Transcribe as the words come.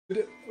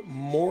Good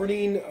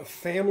morning,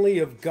 family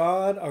of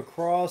God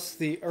across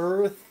the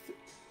earth.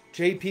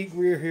 J.P.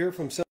 Greer here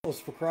from Sentinels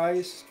for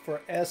Christ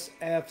for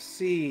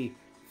SFC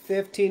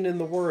 15 in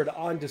the Word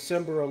on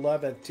December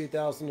 11th,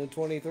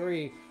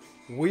 2023.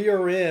 We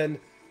are in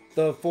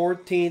the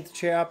 14th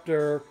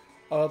chapter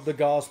of the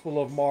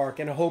Gospel of Mark,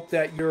 and I hope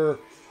that you're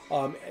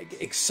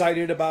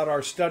excited about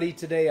our study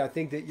today. I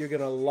think that you're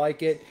going to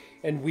like it.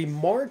 And we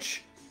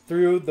march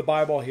through the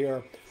Bible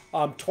here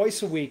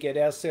twice a week at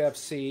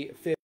SFC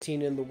 15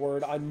 in the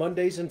Word on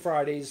Mondays and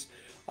Fridays.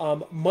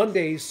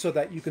 Mondays so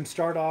that you can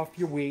start off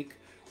your week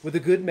with a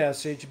good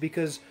message,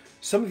 because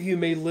some of you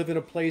may live in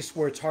a place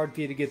where it's hard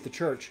for you to get to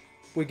church.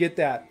 We get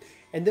that.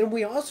 And then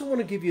we also want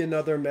to give you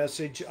another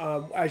message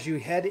as you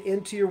head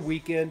into your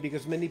weekend,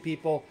 because many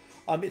people,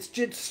 it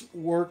just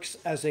works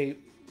as a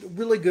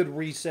really good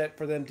reset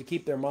for them to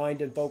keep their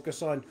mind and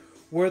focus on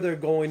where they're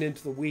going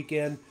into the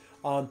weekend.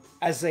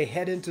 As they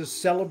head into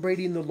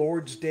celebrating the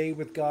Lord's Day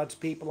with God's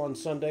people on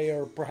Sunday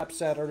or perhaps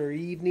Saturday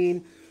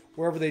evening,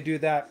 wherever they do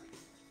that.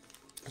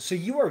 So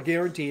you are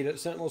guaranteed at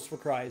Sentinels for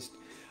Christ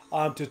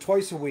to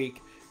twice a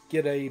week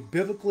get a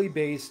biblically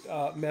based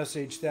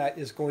message that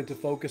is going to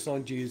focus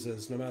on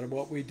Jesus no matter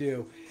what we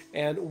do.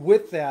 And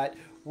with that,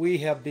 we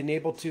have been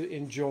able to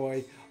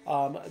enjoy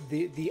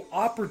the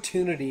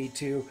opportunity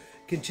to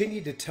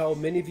continue to tell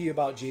many of you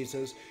about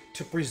Jesus,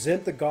 to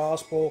present the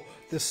gospel,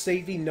 the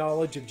saving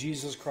knowledge of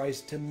Jesus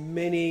Christ to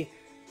many,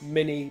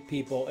 many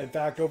people. In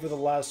fact, over the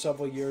last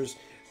several years,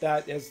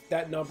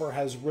 that number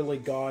has really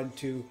gone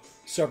to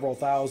several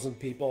thousand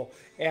people.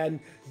 And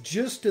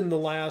just in the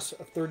last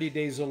 30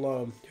 days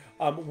alone,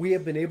 we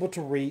have been able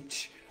to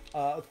reach,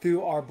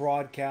 through our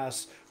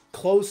broadcasts,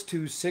 close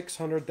to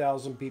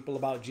 600,000 people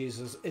about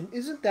Jesus. And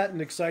isn't that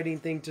an exciting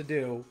thing to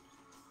do?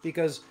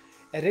 Because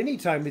at any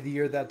time of the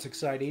year, that's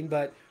exciting,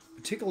 but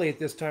particularly at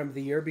this time of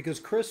the year, because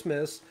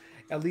Christmas,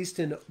 at least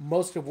in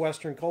most of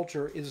Western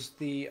culture, is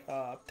the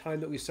time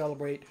that we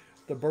celebrate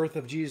the birth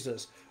of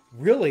Jesus.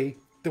 Really,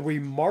 the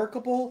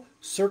remarkable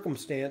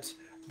circumstance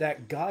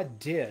that God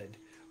did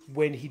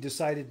when he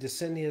decided to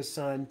send his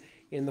son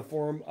in the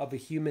form of a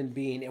human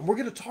being. And we're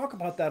going to talk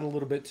about that a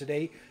little bit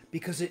today,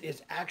 because it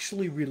is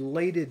actually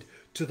related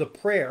to the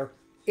prayer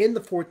in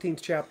the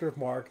 14th chapter of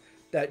Mark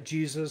that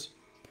Jesus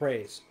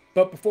prays.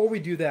 But before we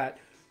do that,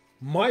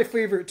 my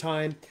favorite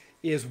time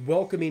is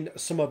welcoming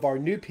some of our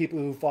new people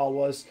who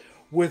follow us,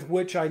 with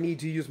which I need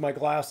to use my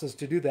glasses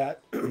to do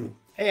that.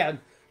 And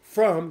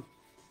from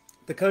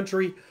the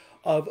country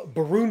of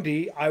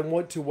Burundi, I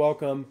want to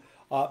welcome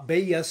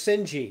Beya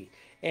Senji.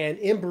 And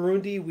in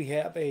Burundi, we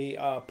have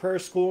a prayer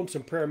school and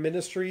some prayer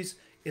ministries.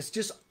 It's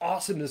just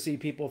awesome to see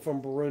people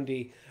from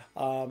Burundi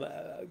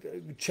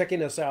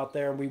checking us out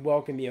there, and we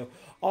welcome you.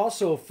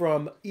 Also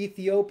from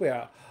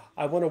Ethiopia,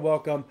 I want to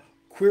welcome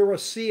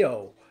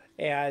Quirasio.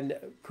 And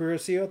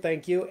Quirasio,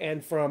 thank you.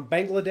 And from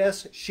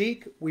Bangladesh,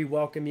 Sheikh, we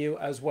welcome you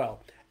as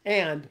well.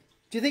 And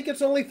do you think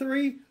it's only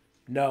 3?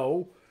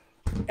 No.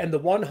 And the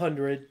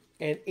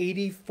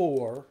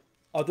 184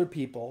 other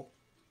people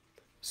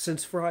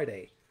since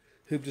Friday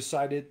who've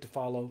decided to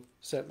follow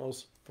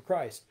Sentinels for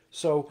Christ.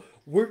 So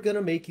we're going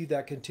to make you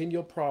that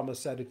continual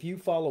promise that if you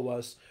follow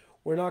us,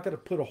 we're not going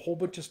to put a whole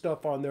bunch of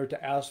stuff on there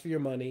to ask for your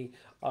money,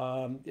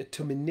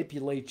 to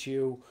manipulate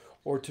you,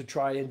 or to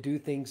try and do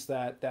things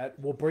that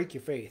will break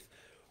your faith.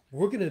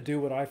 We're going to do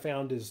what I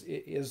found is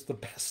the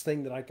best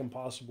thing that I can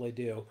possibly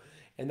do,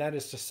 and that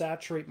is to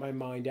saturate my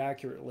mind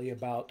accurately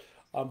about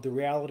the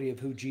reality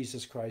of who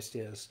Jesus Christ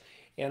is.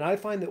 And I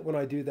find that when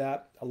I do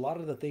that, a lot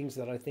of the things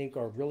that I think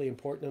are really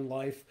important in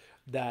life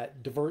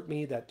that divert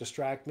me, that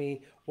distract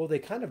me, well, they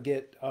kind of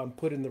get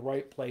put in the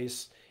right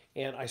place,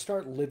 and I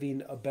start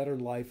living a better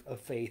life of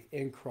faith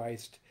in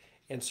Christ,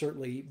 and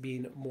certainly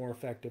being more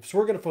effective. So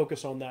we're going to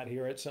focus on that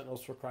here at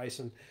Sentinels for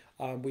Christ, and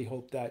we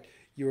hope that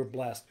you are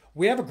blessed.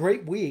 We have a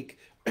great week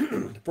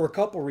for a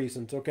couple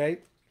reasons, okay?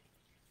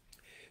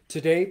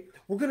 Today,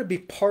 we're going to be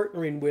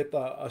partnering with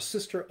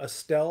Sister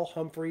Estelle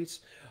Humphreys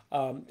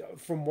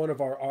from one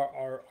of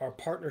our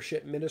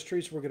partnership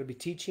ministries. We're going to be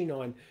teaching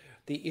on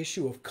the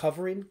issue of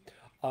covering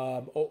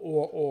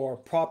or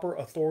proper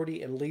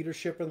authority and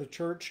leadership in the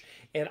church.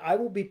 And I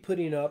will be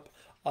putting up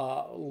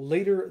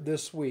later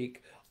this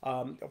week,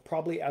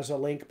 probably as a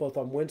link both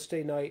on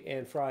Wednesday night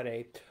and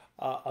Friday,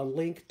 a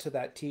link to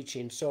that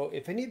teaching. So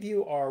if any of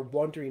you are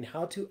wondering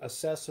how to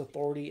assess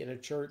authority in a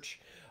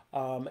church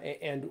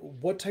and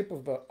what type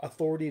of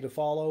authority to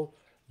follow,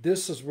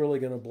 this is really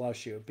going to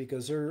bless you,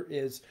 because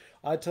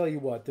I tell you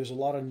what, there's a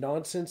lot of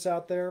nonsense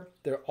out there.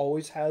 There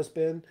always has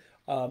been.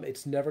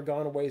 It's never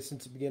gone away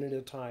since the beginning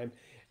of time.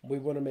 We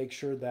want to make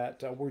sure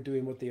that we're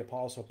doing what the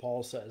Apostle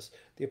Paul says.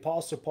 The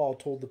Apostle Paul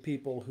told the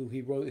people who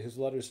he wrote his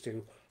letters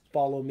to,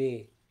 follow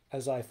me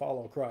as I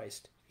follow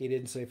Christ. He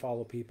didn't say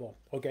follow people.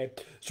 Okay,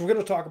 so we're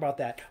going to talk about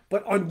that.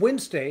 But on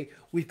Wednesday,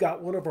 we've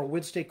got one of our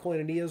Wednesday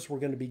koinonias. We're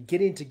going to be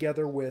getting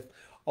together with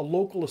a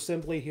local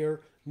assembly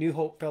here, New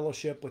Hope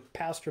Fellowship, with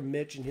Pastor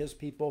Mitch and his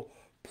people,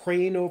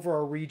 praying over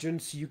our region,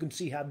 so you can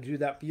see how to do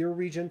that for your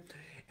region.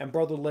 And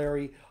Brother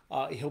Larry,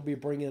 he'll be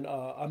bringing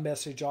a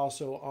message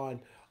also on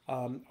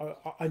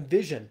on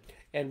Vision,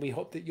 and we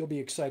hope that you'll be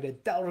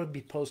excited. That'll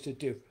be posted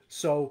too.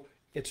 So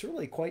it's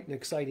really quite an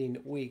exciting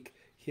week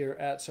here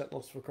at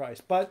Sentinels for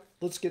Christ. But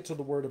let's get to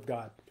the Word of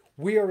God.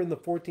 We are in the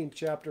 14th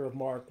chapter of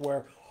Mark,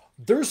 where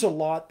there's a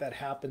lot that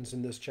happens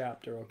in this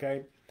chapter,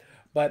 okay?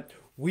 But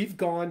we've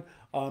gone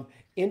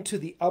into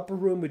the upper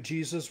room with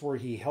Jesus where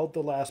he held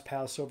the last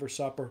Passover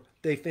supper.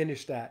 They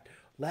finished that.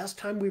 Last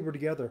time we were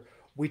together,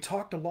 we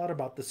talked a lot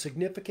about the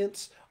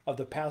significance of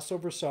the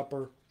Passover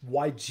supper,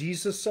 why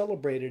Jesus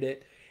celebrated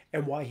it,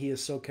 and why he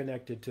is so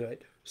connected to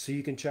it. So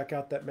you can check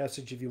out that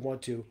message if you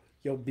want to.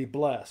 You'll be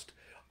blessed.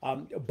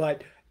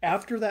 But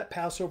after that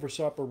Passover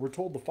supper, we're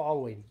told the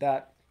following,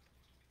 that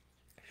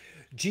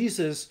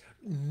Jesus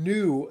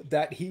knew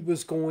that he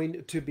was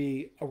going to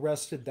be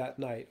arrested that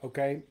night,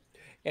 okay?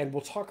 And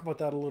we'll talk about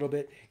that a little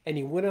bit. And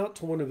he went out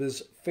to one of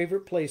his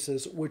favorite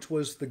places, which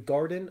was the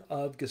Garden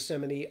of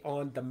Gethsemane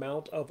on the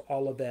Mount of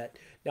Olivet.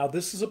 Now,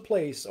 this is a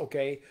place,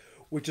 okay,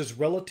 which is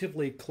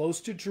relatively close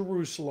to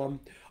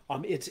Jerusalem.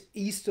 It's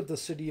east of the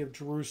city of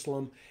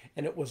Jerusalem,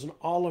 and it was an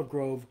olive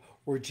grove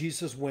where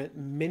Jesus went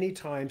many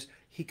times.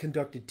 He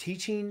conducted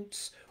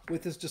teachings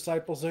with his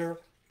disciples there.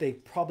 They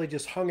probably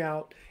just hung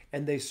out,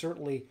 and they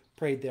certainly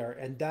prayed there.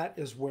 And that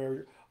is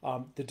where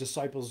the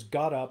disciples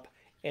got up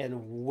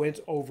and went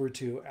over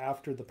to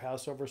after the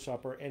Passover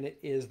supper. And it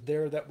is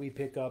there that we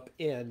pick up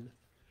in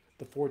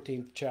the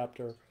 14th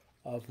chapter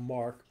of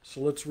Mark.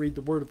 So let's read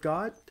the Word of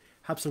God,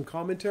 have some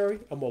commentary,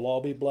 and we'll all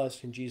be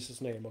blessed in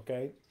Jesus' name,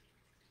 okay?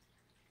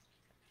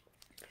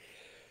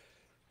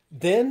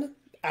 Then,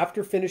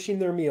 after finishing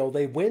their meal,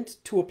 they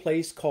went to a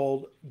place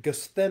called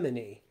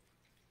Gethsemane.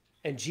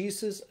 And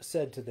Jesus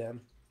said to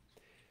them,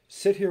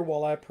 "Sit here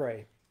while I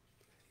pray."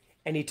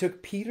 And he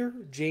took Peter,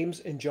 James,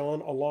 and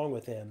John along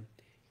with him,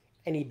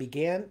 and he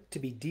began to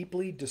be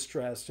deeply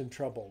distressed and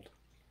troubled.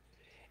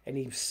 And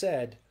he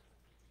said,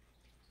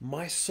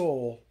 "My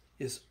soul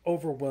is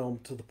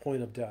overwhelmed to the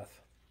point of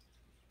death.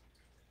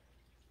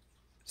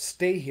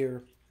 Stay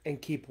here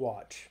and keep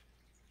watch."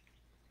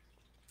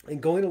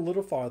 And going a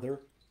little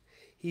farther,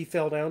 he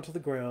fell down to the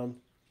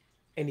ground,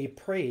 and he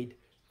prayed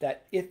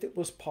that if it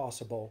was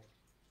possible,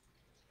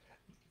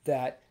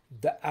 that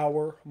the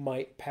hour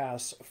might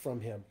pass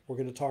from him. We're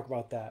going to talk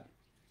about that.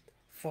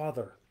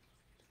 "Father,"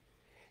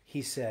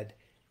 he said,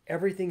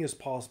 "everything is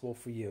possible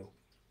for you.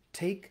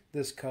 Take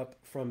this cup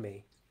from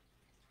me.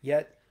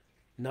 Yet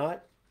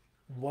not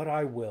what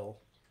I will,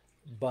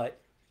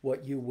 but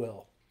what you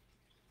will."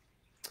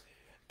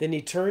 Then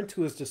he turned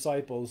to his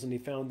disciples and he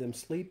found them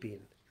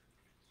sleeping.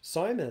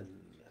 "Simon,"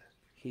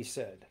 he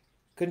said,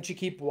 "couldn't you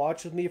keep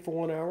watch with me for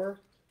 1 hour?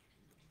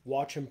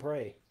 Watch and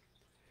pray,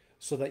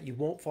 so that you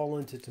won't fall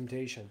into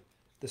temptation.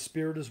 The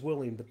spirit is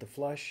willing, but the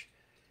flesh,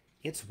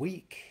 it's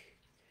weak."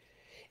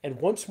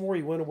 And once more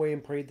he went away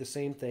and prayed the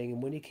same thing.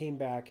 And when he came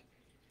back,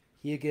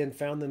 he again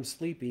found them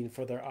sleeping,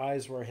 for their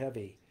eyes were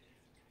heavy.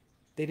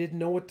 They didn't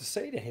know what to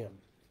say to him.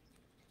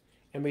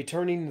 And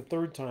returning the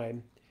third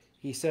time,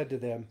 he said to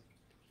them,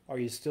 "Are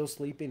you still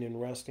sleeping and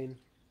resting?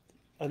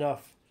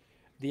 Enough.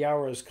 The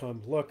hour has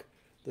come. Look,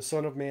 the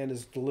Son of Man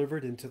is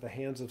delivered into the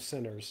hands of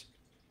sinners.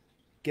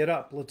 Get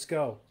up, let's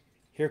go.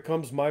 Here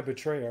comes my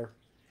betrayer."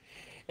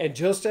 And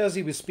just as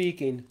he was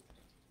speaking,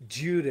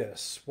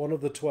 Judas, one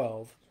of the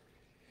 12,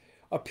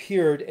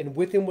 appeared, and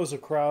with him was a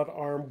crowd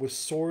armed with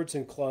swords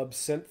and clubs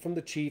sent from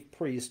the chief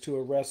priests to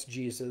arrest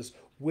Jesus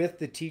with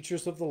the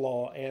teachers of the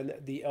law and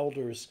the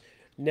elders.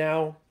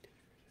 Now,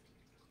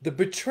 the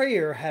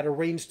betrayer had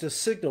arranged a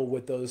signal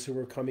with those who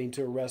were coming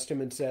to arrest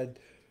him and said,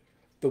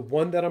 "The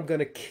one that I'm going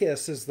to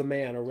kiss is the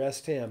man.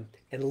 Arrest him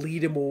and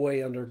lead him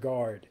away under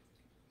guard."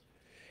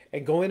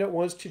 And going at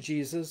once to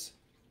Jesus,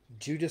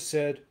 Judas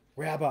said,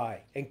 "Rabbi,"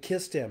 and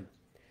kissed him.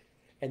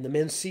 And the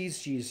men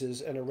seized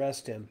Jesus and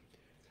arrested him.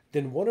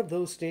 Then one of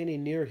those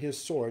standing near his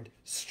sword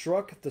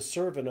struck the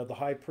servant of the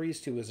high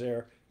priest who was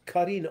there,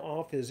 cutting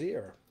off his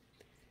ear.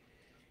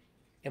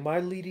 "Am I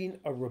leading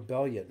a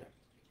rebellion?"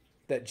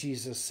 that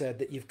Jesus said,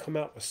 "that you've come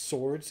out with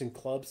swords and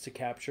clubs to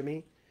capture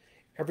me?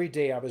 Every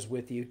day I was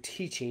with you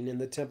teaching in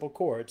the temple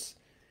courts,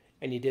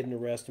 and you didn't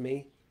arrest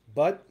me.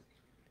 But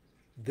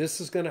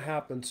this is going to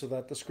happen so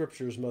that the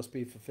scriptures must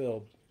be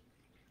fulfilled."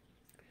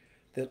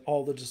 Then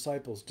all the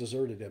disciples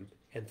deserted him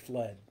and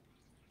fled.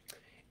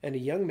 And a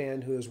young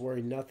man who was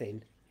wearing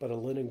nothing but a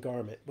linen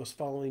garment was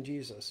following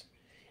Jesus.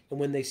 And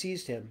when they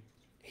seized him,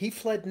 he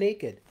fled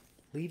naked,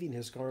 leaving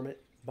his garment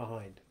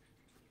behind.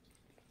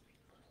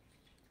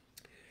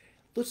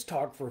 Let's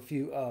talk for a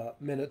few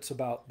minutes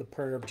about the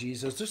prayer of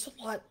Jesus. There's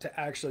a lot to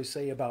actually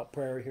say about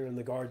prayer here in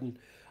the garden.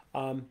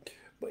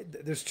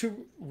 But there's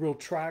two real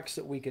tracks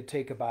that we could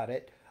take about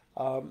it.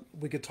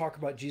 We could talk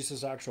about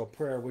Jesus' actual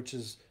prayer, which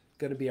is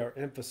going to be our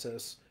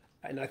emphasis,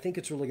 and I think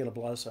it's really going to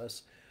bless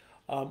us.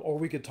 Or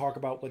we could talk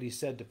about what he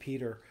said to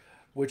Peter,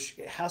 which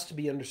has to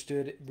be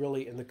understood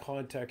really in the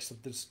context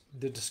of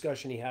the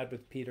discussion he had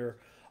with Peter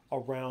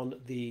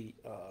around the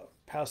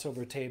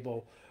Passover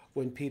table,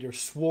 when Peter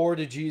swore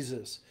to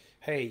Jesus,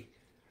 "Hey,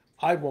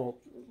 I won't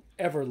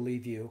ever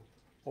leave you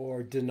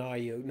or deny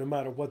you, no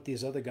matter what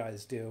these other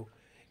guys do."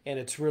 And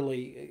it's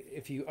really,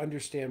 if you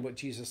understand what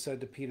Jesus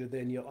said to Peter,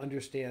 then you'll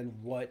understand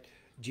what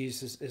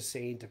Jesus is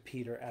saying to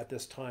Peter at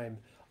this time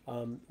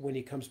when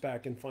he comes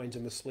back and finds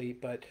him asleep.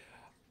 But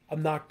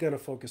I'm not going to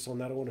focus on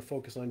that. I want to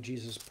focus on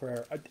Jesus'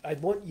 prayer. I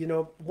want,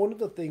 one of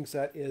the things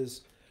that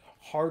is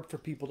hard for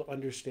people to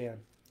understand,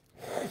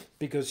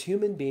 because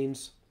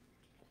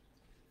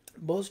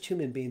most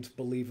human beings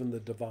believe in the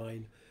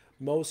divine.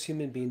 Most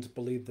human beings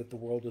believe that the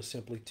world is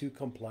simply too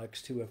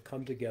complex to have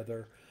come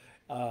together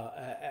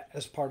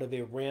as part of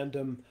a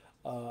random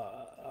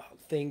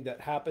thing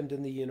that happened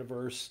in the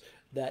universe,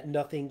 that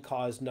nothing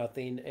caused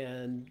nothing,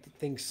 and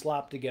things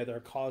slapped together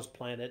caused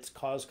planets,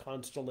 caused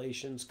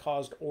constellations,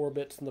 caused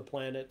orbits in the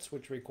planets,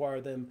 which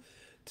require them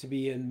to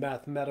be in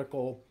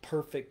mathematical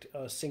perfect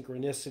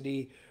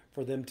synchronicity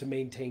for them to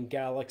maintain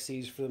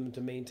galaxies, for them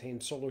to maintain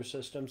solar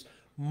systems.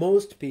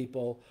 Most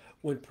people,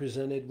 when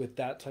presented with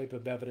that type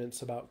of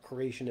evidence about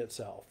creation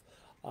itself,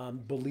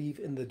 believe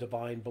in the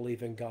divine,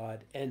 believe in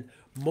God. And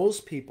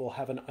most people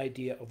have an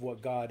idea of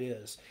what God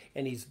is.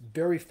 And he's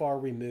very far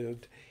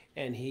removed,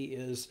 and he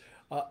is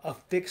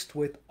affixed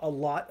with a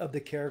lot of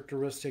the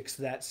characteristics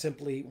that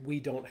simply we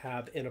don't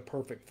have in a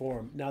perfect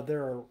form. Now,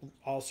 there are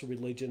also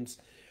religions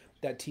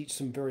that teach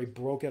some very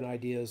broken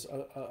ideas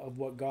of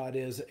what God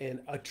is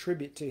and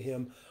attribute to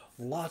him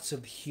lots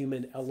of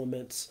human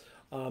elements,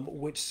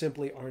 which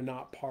simply are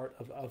not part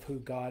of who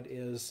God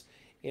is.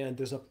 And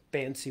there's a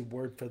fancy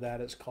word for that.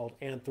 It's called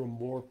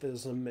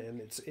anthropomorphism, and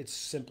it's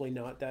simply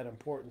not that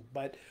important.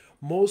 But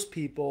most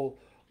people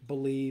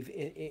believe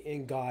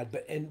in God.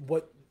 And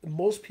what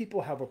most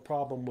people have a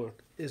problem with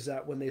is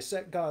that when they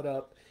set God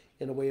up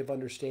in a way of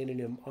understanding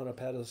him on a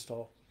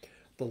pedestal,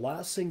 the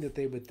last thing that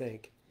they would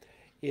think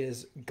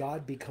is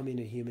God becoming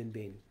a human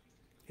being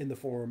in the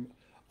form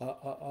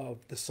of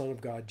the Son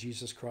of God,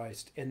 Jesus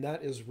Christ. And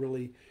that is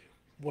really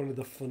one of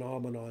the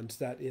phenomenons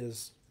that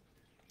is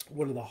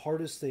one of the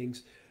hardest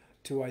things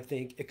to, I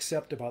think,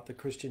 accept about the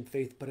Christian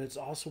faith, but it's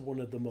also one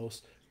of the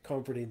most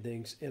comforting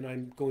things. And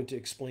I'm going to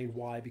explain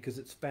why, because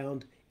it's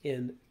found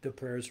in the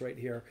prayers right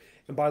here.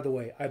 And by the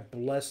way, I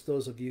bless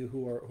those of you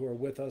who are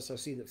with us. I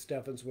see that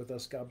Stefan's with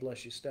us. God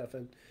bless you,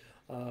 Stefan.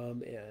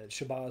 And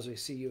Shabazz, I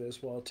see you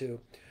as well too.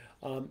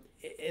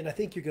 And I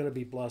think you're going to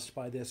be blessed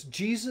by this.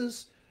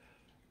 Jesus,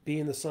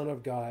 being the Son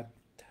of God,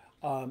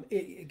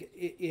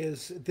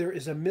 there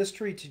is a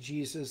mystery to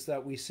Jesus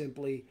that we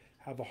simply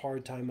have a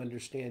hard time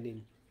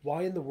understanding.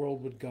 Why in the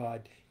world would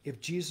God,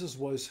 if Jesus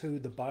was who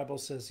the Bible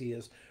says he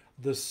is,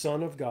 the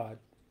Son of God,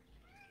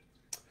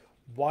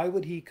 why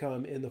would he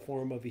come in the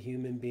form of a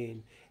human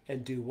being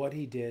and do what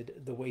he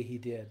did the way he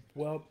did?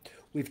 Well,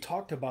 we've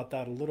talked about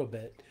that a little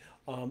bit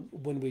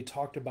when we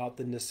talked about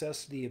the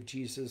necessity of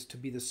Jesus to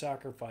be the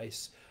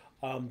sacrifice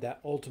that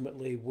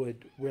ultimately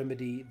would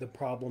remedy the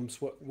problems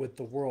with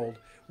the world,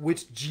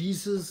 which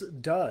Jesus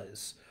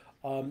does.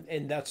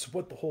 And that's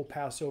what the whole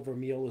Passover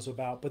meal is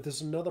about. But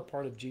there's another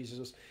part of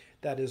Jesus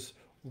that is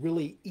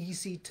really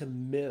easy to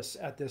miss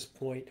at this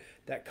point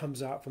that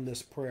comes out from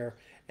this prayer.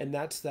 And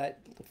that's that,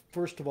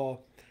 first of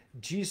all,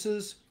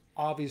 Jesus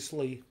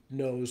obviously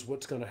knows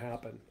what's going to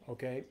happen,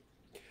 okay?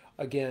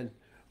 Again,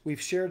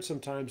 we've shared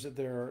sometimes that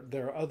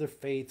there are other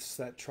faiths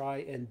that try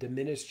and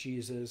diminish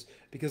Jesus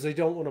because they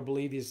don't want to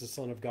believe he's the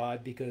Son of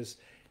God, because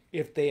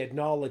if they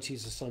acknowledge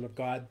he's the Son of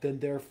God, then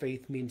their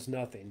faith means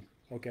nothing,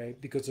 okay?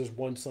 Because there's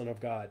one Son of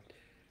God.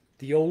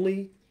 The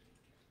only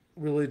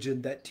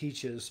religion that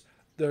teaches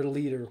their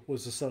leader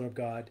was the Son of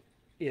God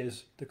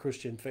is the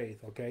Christian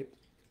faith, okay?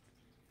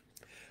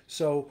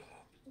 So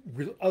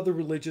other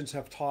religions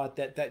have taught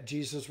that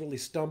Jesus really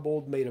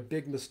stumbled, made a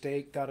big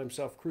mistake, got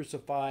himself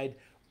crucified,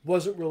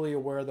 wasn't really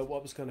aware that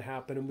what was going to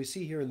happen. And we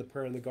see here in the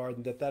prayer in the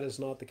garden that is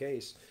not the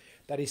case.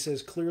 That he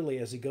says clearly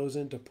as he goes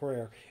into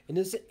prayer. And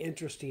isn't it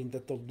interesting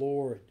that the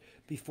Lord,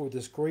 before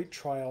this great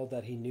trial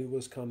that he knew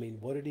was coming,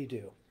 what did he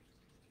do?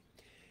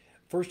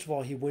 First of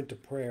all, he went to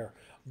prayer.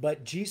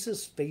 But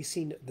Jesus,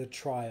 facing the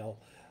trial,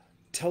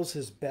 tells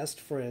his best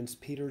friends,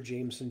 Peter,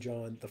 James, and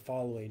John, the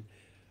following: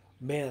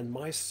 man,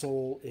 my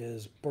soul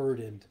is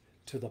burdened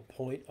to the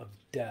point of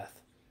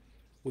death.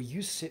 Will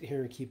you sit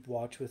here and keep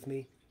watch with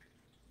me?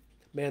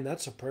 Man,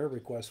 that's a prayer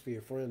request for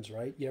your friends,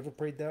 right? You ever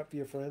prayed that for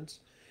your friends?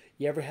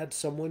 You ever had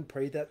someone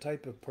pray that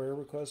type of prayer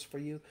request for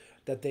you,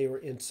 that they were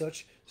in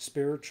such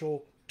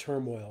spiritual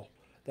turmoil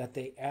that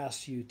they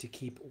asked you to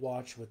keep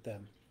watch with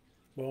them?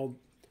 Well,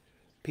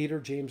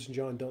 Peter, James, and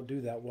John don't do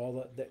that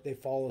well. They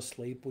fall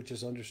asleep, which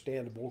is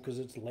understandable because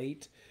it's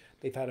late.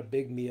 They've had a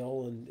big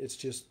meal, and it's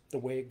just the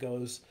way it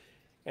goes.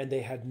 And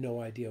they had no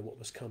idea what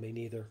was coming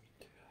either.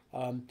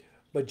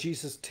 But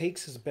Jesus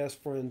takes his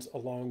best friends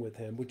along with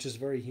him, which is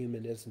very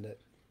human, isn't it?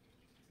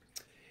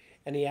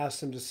 And he asks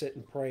them to sit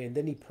and pray. And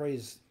then he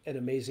prays an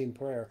amazing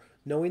prayer,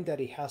 knowing that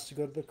he has to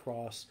go to the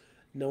cross,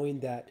 knowing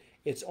that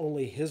it's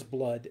only his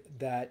blood,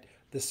 that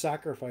the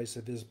sacrifice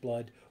of his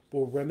blood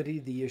will remedy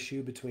the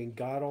issue between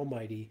God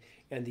Almighty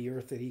and the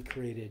earth that he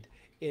created.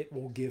 It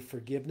will give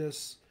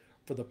forgiveness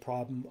for the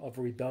problem of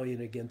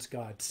rebellion against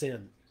God,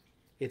 sin.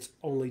 It's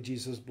only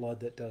Jesus' blood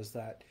that does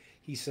that.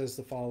 He says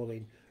the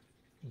following: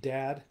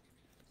 Dad,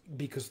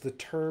 because the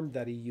term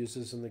that he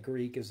uses in the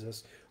Greek is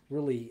this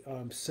really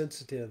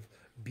sensitive,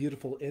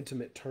 beautiful,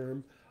 intimate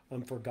term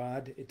for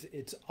God.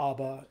 It's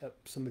Abba.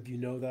 Some of you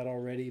know that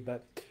already,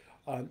 but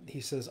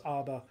he says,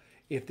 Abba,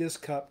 if this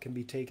cup can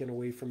be taken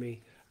away from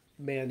me,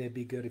 man, it'd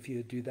be good if you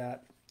would do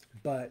that.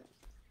 But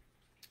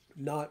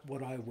not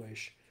what I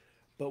wish,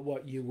 but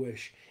what you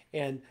wish.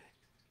 And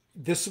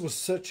this was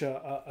such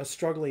a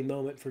struggling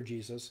moment for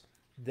Jesus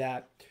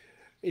that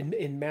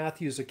in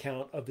Matthew's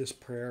account of this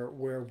prayer,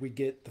 where we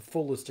get the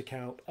fullest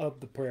account of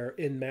the prayer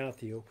in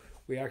Matthew,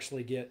 we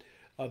actually get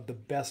the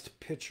best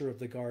picture of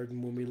the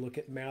garden when we look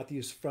at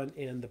Matthew's front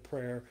end, the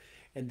prayer,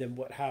 and then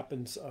what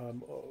happens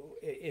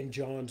in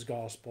John's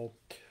gospel.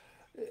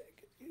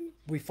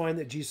 We find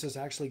that Jesus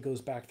actually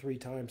goes back 3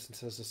 times and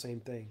says the same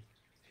thing.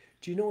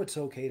 Do you know it's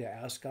okay to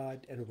ask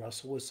God and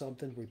wrestle with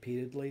something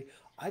repeatedly?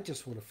 I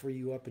just want to free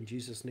you up in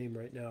Jesus' name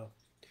right now.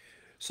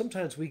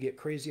 Sometimes we get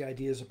crazy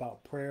ideas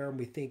about prayer and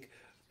we think,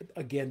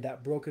 again,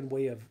 that broken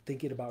way of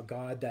thinking about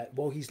God, that,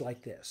 well, he's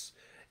like this.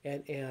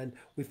 And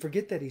we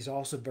forget that he's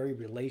also very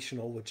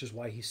relational, which is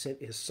why he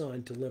sent his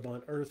son to live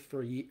on earth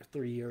for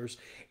 3 years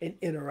and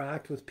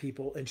interact with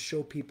people and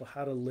show people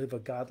how to live a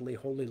godly,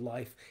 holy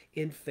life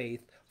in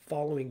faith,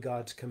 following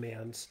God's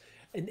commands.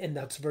 And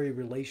that's very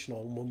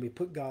relational. And when we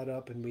put God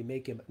up and we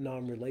make him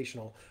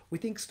non-relational, we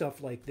think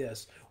stuff like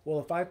this.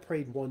 Well, if I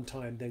prayed one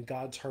time, then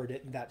God's heard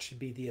it and that should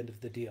be the end of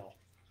the deal.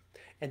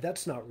 And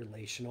that's not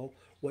relational.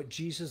 What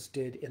Jesus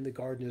did in the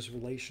garden is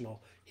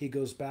relational. He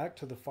goes back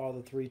to the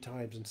Father 3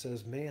 times and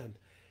says, man,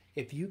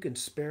 if you can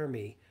spare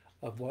me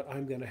of what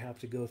I'm going to have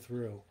to go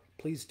through,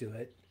 please do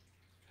it.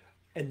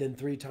 And then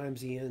 3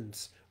 times he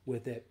ends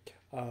with it,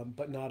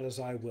 but not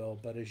as I will,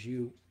 but as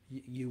you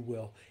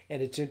will.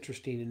 And it's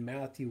interesting, in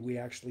Matthew, we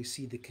actually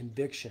see the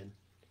conviction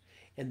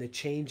and the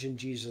change in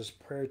Jesus'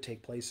 prayer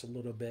take place a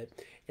little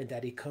bit, and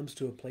that he comes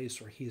to a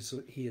place where he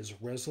is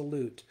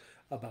resolute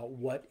about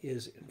what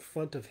is in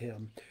front of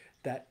him,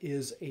 that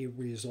is a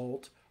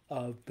result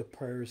of the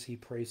prayers he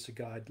prays to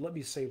God. Let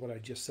me say what I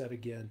just said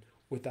again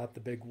without the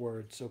big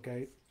words,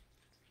 okay?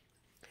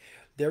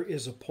 There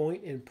is a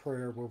point in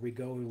prayer where we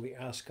go and we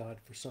ask God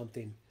for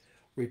something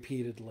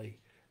repeatedly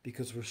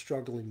because we're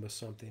struggling with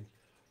something.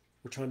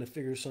 We're trying to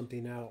figure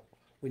something out.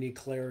 We need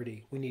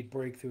clarity. We need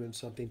breakthrough in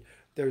something.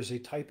 There's a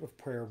type of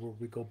prayer where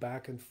we go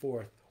back and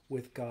forth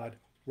with God,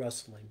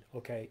 wrestling,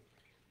 okay?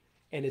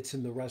 And it's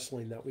in the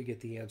wrestling that we get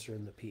the answer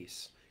and the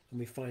peace. And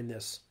we find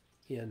this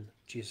in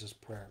Jesus'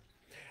 prayer.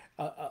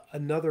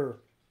 Another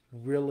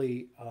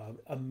really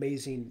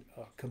amazing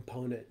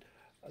component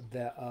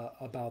that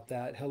about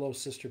that. Hello,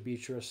 Sister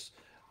Beatrice.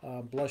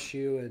 Bless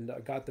you, and I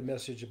got the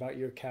message about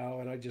your cow,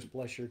 and I just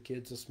bless your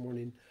kids this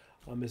morning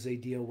as they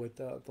deal with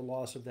the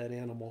loss of that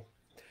animal.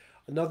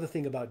 Another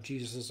thing about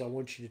Jesus I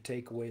want you to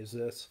take away is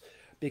this,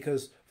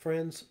 because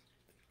friends,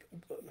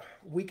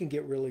 we can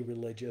get really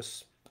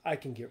religious. I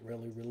can get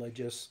really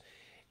religious.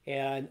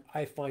 And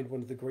I find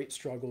one of the great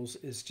struggles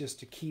is just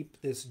to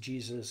keep this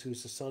Jesus,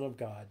 who's the Son of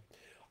God,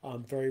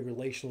 very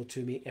relational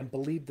to me and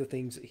believe the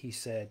things that he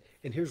said.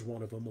 And here's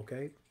one of them,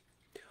 okay?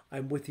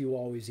 I'm with you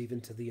always, even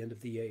to the end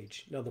of the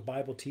age. Now, the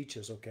Bible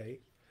teaches, okay,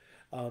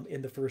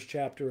 in the first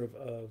chapter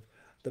of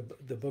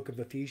the book of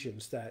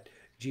Ephesians, that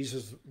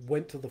Jesus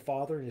went to the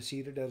Father and is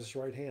seated at his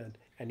right hand,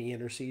 and he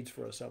intercedes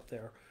for us up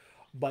there.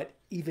 But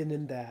even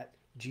in that,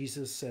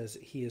 Jesus says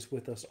he is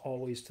with us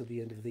always to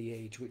the end of the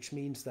age, which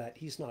means that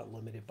he's not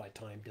limited by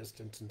time,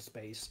 distance, and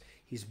space.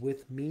 He's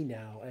with me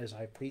now as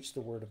I preach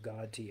the word of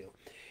God to you.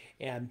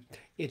 And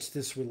it's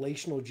this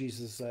relational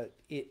Jesus that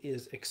it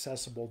is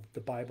accessible.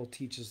 The Bible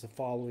teaches the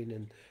following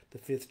in the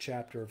 5th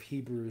chapter of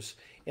Hebrews.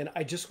 And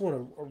I just want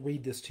to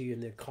read this to you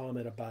and then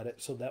comment about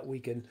it so that we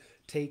can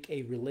take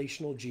a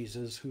relational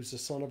Jesus, who's the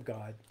Son of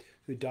God,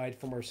 who died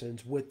from our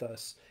sins, with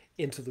us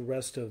into the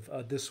rest of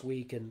this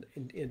week and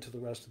into the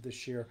rest of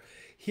this year.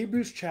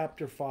 Hebrews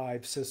chapter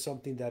 5 says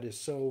something that is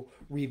so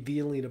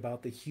revealing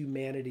about the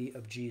humanity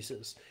of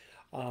Jesus,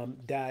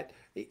 that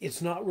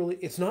it's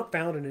not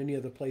found in any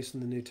other place in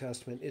the New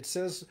Testament. It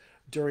says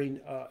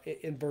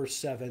in verse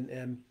 7,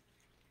 and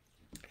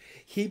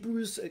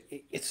Hebrews,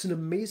 it's an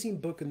amazing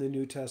book in the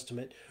New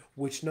Testament,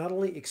 which not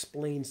only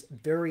explains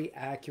very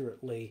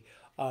accurately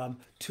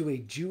to a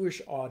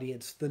Jewish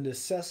audience the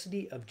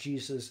necessity of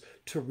Jesus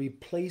to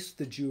replace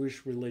the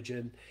Jewish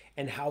religion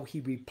and how he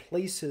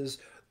replaces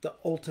the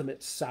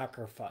ultimate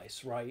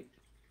sacrifice, right?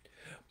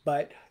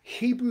 But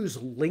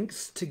Hebrews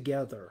links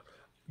together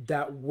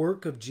that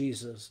work of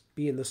Jesus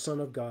being the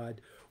Son of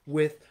God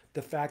with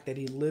the fact that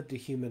he lived a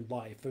human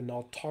life. And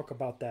I'll talk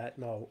about that,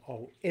 and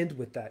I'll end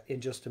with that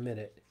in just a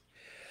minute.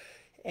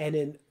 And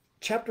in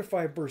chapter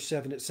 5, verse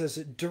 7, it says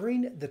that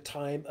during the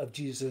time of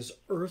Jesus'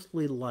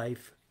 earthly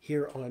life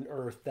here on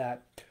earth,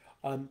 that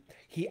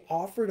he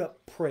offered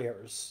up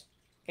prayers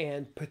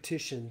and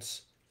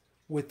petitions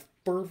with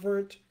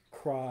fervent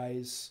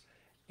cries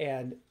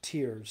and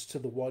tears to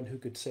the one who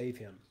could save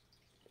him.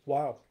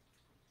 Wow.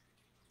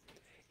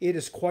 It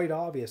is quite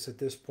obvious at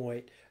this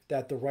point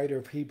that the writer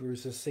of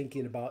Hebrews is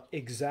thinking about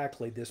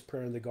exactly this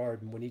prayer in the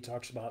garden when he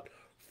talks about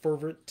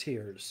fervent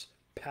tears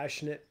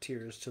passionate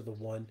tears to the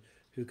one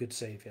who could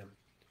save him.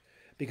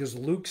 Because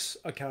Luke's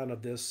account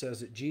of this says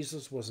that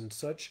Jesus was in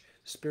such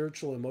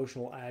spiritual,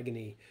 emotional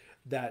agony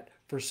that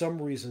for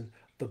some reason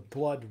the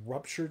blood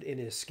ruptured in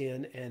his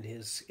skin and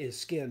his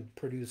skin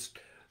produced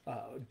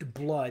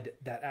blood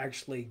that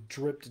actually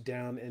dripped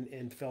down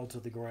and fell to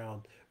the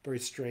ground. Very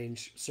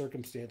strange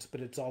circumstance, but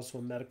it's also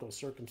a medical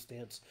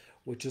circumstance,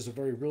 which is a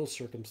very real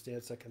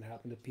circumstance that can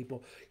happen to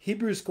people.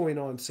 Hebrews going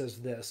on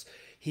says this: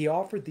 he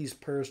offered these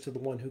prayers to the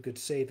one who could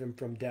save him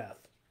from death.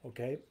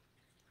 Okay?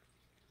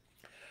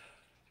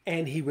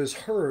 And he was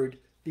heard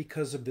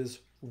because of his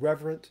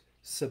reverent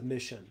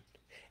submission.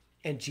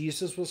 And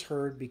Jesus was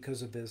heard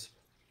because of his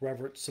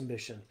reverent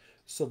submission.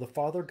 So the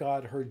Father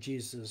God heard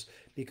Jesus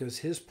because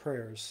his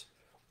prayers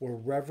were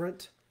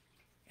reverent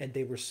and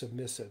they were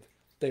submissive.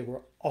 They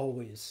were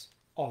always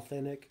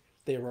authentic.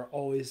 They were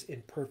always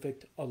in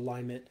perfect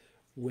alignment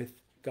with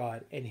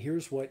God. And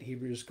here's what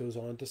Hebrews goes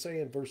on to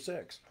say in verse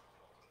 6.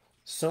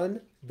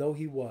 Son though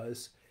he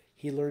was,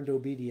 he learned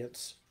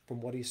obedience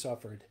from what he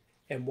suffered.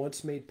 And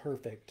once made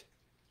perfect,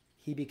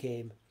 he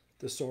became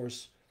the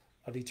source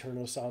of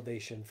eternal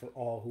salvation for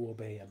all who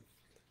obey him.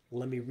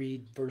 Let me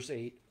read verse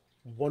 8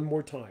 one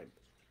more time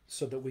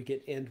so that we can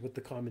end with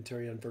the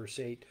commentary on verse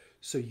 8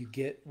 so you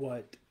get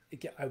what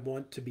I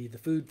want to be the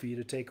food for you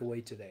to take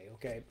away today,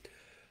 okay?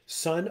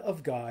 Son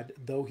of God,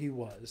 though he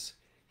was,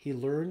 he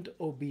learned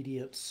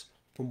obedience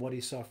from what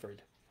he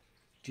suffered.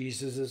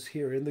 Jesus is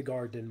here in the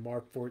garden,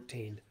 Mark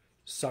 14,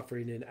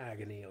 suffering in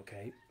agony,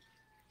 okay?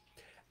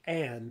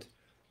 And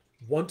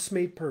once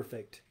made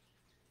perfect,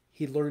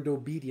 he learned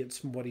obedience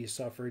from what he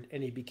suffered,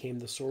 and he became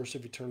the source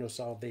of eternal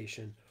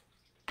salvation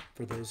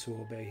for those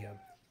who obey him.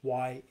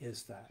 Why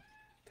is that?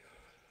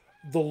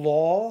 The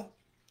law,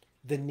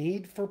 the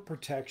need for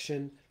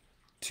protection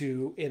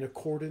in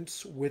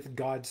accordance with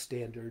God's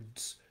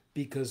standards,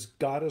 because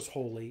God is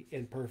holy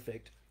and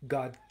perfect.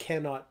 God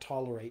cannot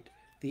tolerate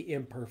the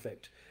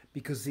imperfect,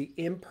 because the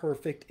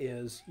imperfect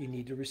is, you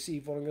need to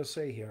receive what I'm going to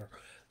say here,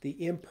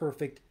 the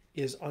imperfect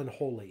is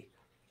unholy.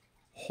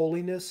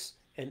 Holiness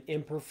and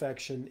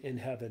imperfection in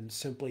heaven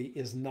simply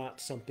is not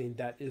something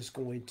that is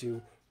going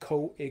to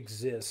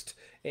coexist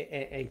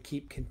and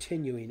keep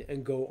continuing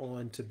and go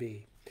on to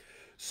be.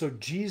 So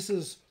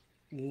Jesus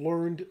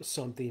learned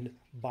something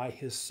by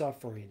his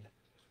suffering.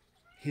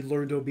 He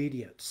learned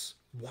obedience.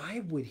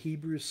 Why would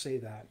Hebrews say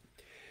that?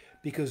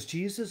 Because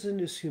Jesus in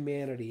his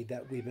humanity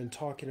that we've been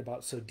talking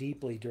about so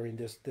deeply during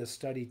this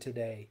study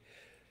today,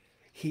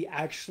 he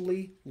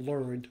actually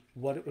learned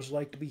what it was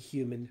like to be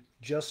human,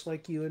 just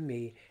like you and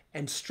me,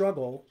 and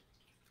struggle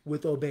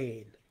with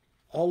obeying.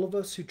 All of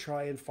us who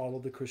try and follow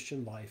the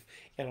Christian life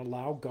and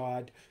allow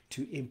God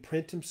to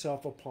imprint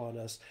himself upon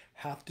us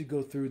have to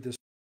go through this